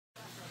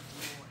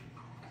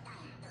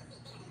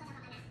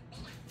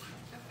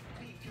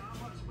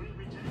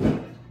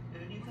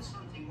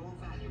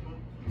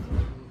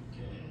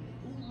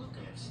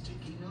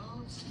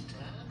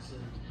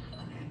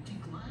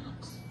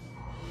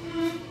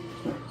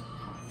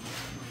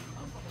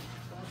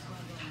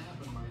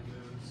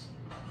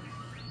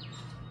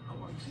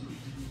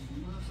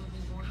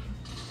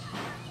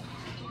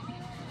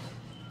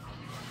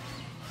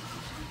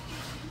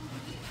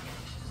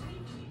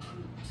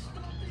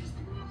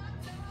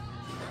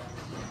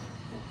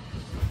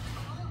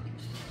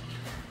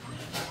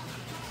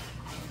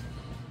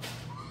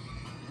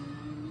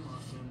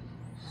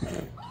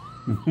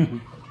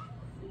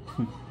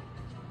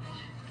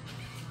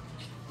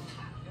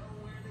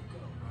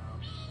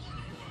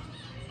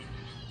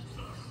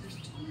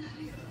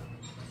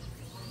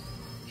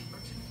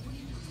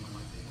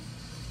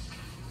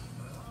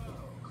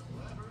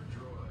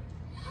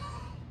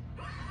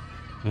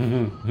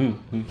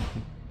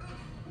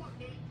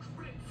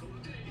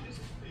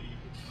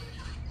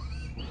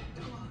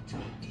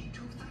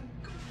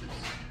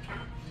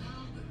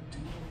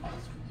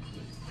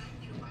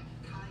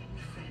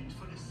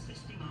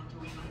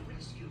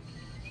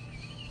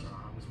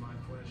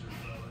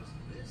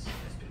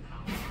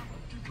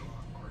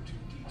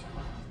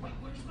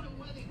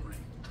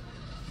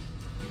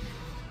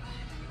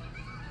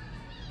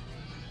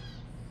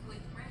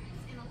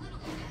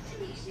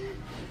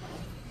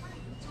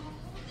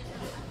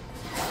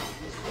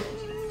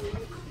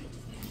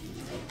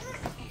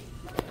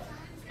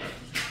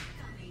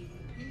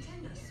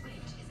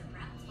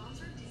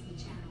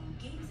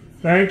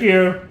Thank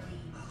you.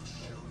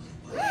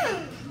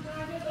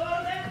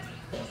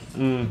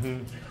 Mm-hmm.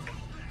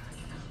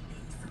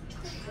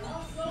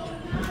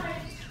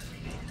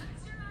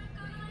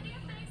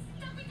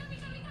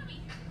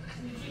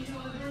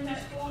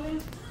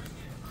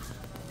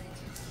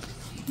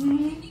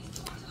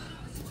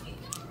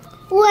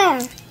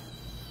 Where?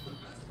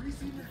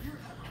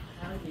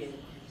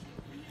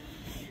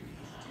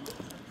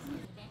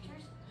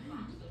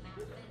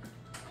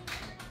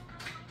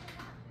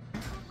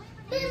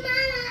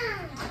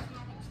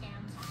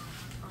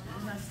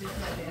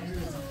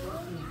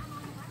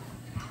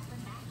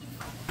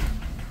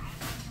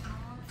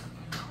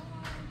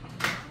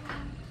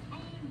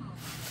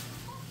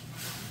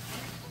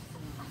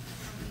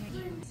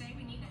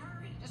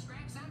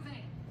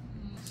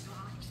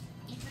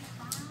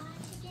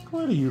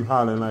 What are you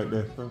hollering like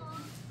that for?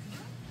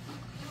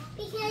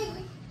 Because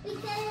you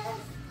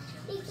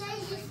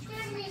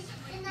scared me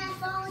and I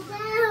fall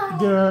down.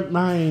 Girl,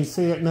 I ain't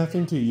said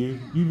nothing to you.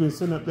 You been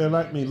sitting up there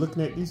like me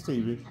looking at this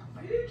TV.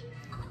 I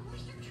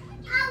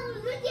was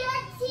looking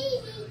at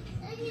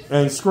TV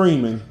and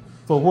screaming.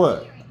 For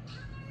what?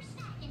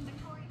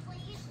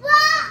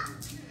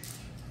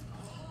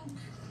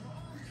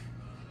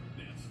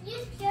 You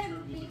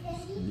scared me,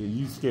 Daddy.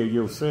 You scared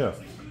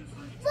yourself.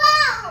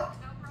 Whoa!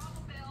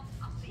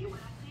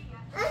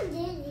 I'm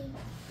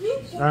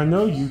dizzy. I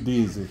know you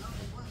dizzy.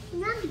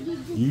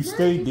 You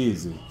stay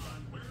dizzy.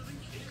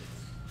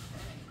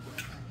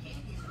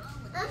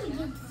 I'm gonna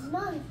get the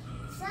money.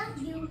 Stop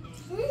you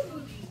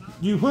dizzy.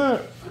 You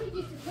what? I'm gonna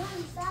get the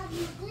money. Stop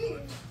you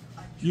dizzy.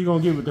 You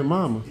gonna give it to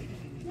mama?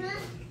 Huh?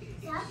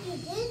 Stop you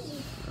dizzy.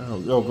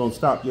 Oh, gonna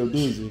stop your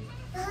dizzy.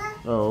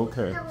 Oh,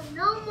 okay.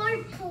 No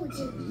more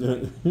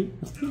pudding.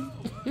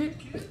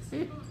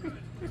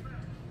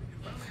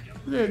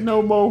 There's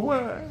no more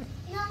what?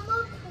 No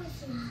more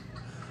pushing.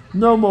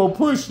 No more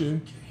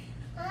pushing?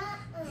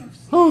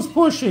 Who's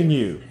pushing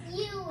you?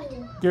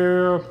 You.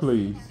 Girl,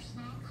 please.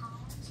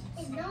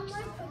 There's no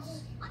more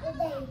pushing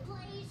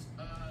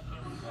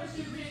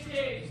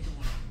today.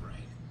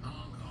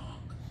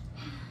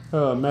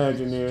 Her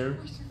imaginary.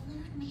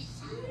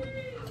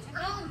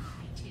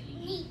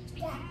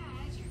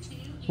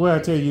 What I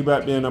tell you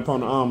about being up on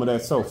the arm of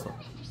that sofa?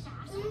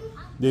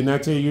 Didn't I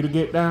tell you to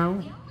get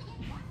down?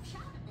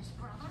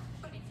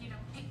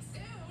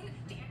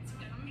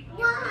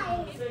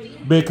 Why?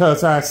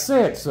 Because I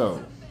said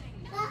so.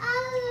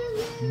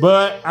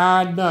 But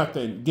I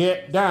nothing.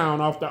 Get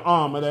down off the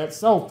arm of that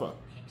sofa.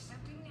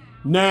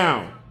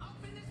 Now.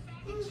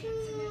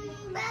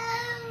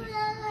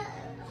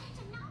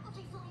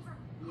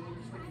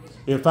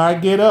 If I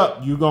get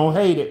up, you gonna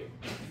hate it.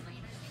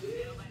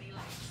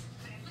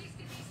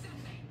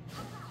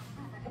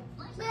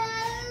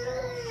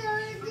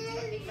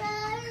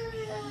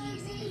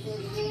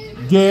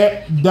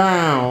 Get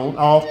down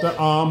off the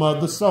arm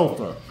of the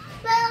sofa.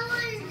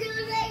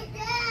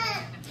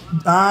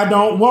 I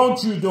don't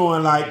want you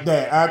doing like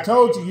that. I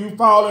told you, you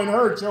fall and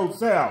hurt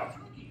yourself.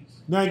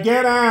 Now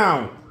get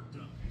down.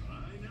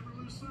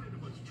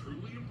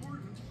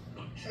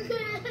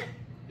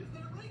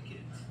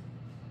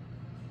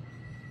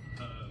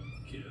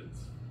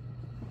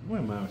 Where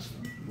am I?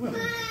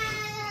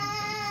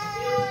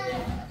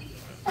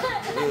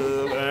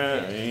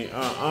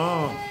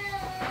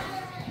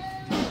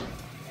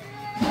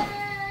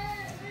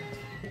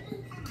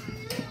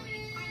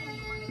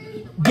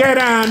 Get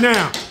down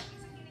now.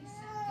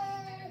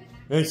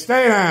 And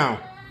stay down.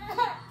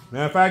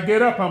 Now if I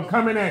get up, I'm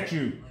coming at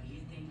you.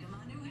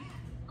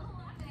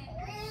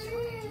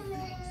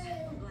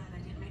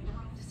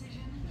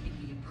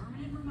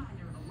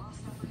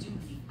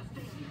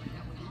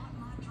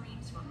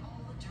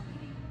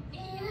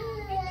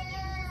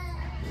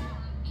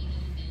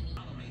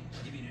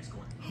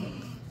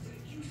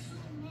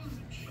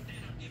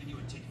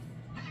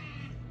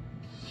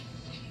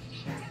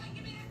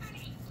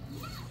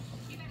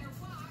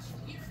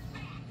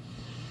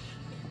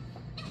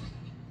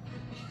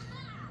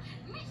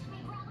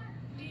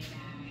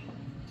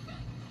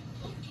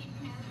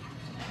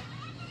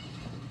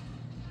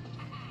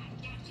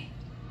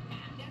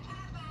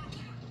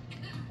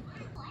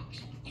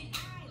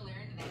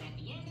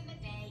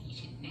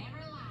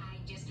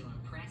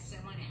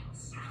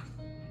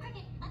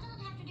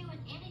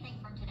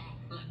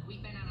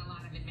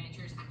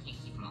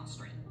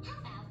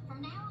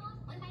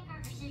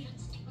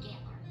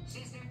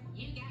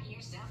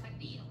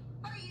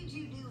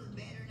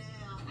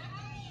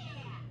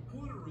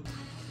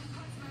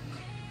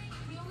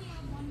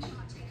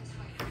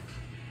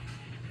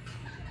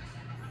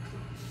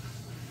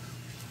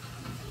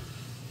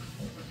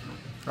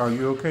 Are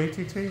you okay,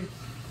 TT?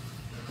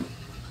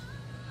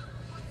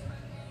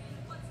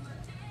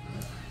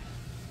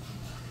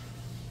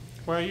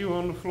 Why are you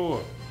on the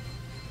floor?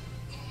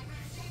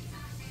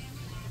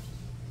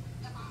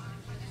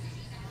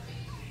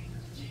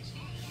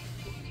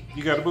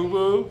 You got a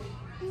boo-boo?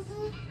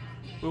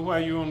 Well, why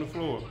are you on the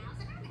floor?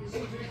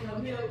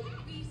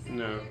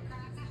 No.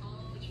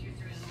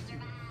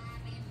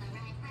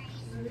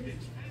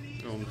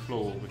 On the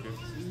floor over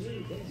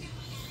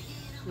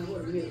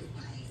here.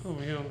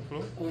 Over here on the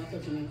floor. Oh, I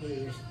thought you meant put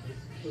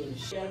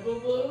it in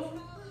boo-boo?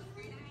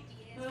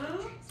 Huh?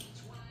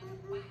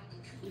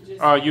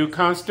 Are you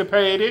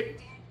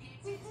constipated?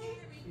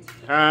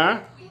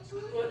 Huh?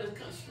 What does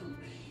constipated?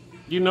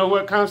 You know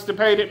what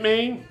constipated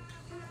mean?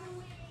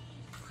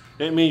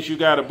 That means you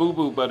got a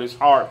boo-boo, but it's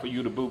hard for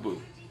you to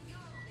boo-boo.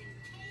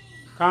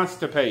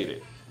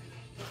 Constipated.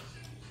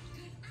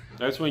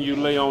 That's when you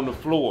lay on the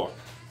floor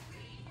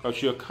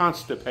because you're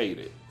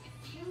constipated.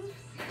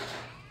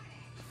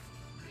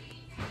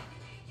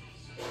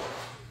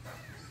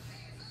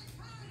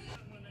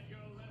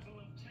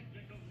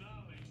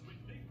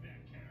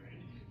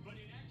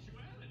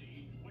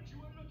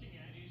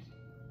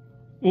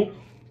 Oh.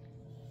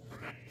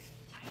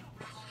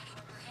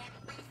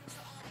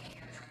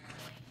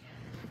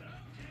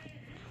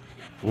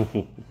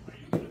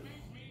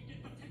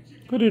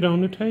 Put it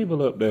on the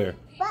table up there.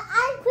 But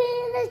I put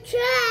it in the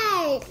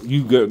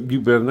trash. You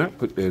better not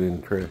put that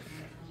in the trash.